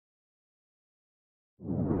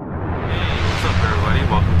What's up everybody?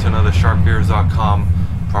 Welcome to another sharpgears.com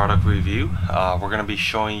product review. We're going to be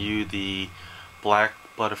showing you the black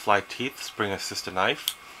butterfly teeth spring assisted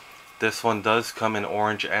knife. This one does come in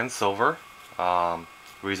orange and silver. The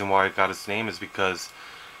reason why it got its name is because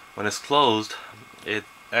when it's closed it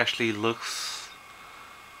actually looks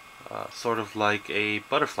sort of like a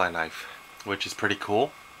butterfly knife, which is pretty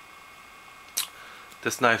cool.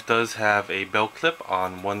 This knife does have a belt clip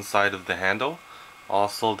on one side of the handle.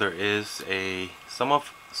 Also, there is a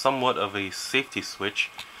somewhat of a safety switch.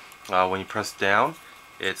 When you press down,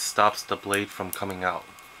 it stops the blade from coming out.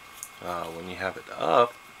 When you have it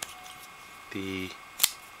up, the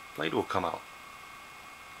blade will come out.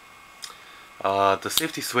 The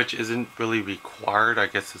safety switch isn't really required. I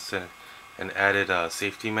guess it's an added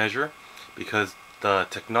safety measure, because the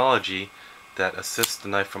technology that assists the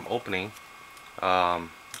knife from opening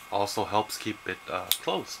also helps keep it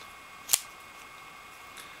closed.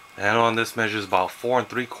 The handle on this measures about 4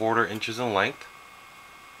 3/4 inches in length.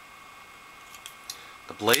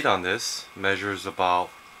 The blade on this measures about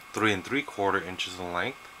 3 3/4 inches in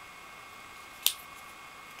length.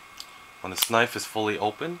 When this knife is fully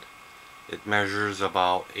opened, it measures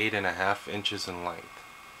about 8 1/2 inches in length.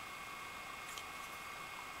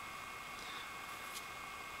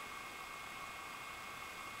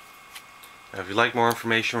 Now, if you'd like more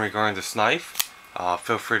information regarding this knife,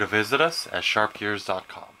 feel free to visit us at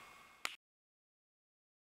sharpgears.com.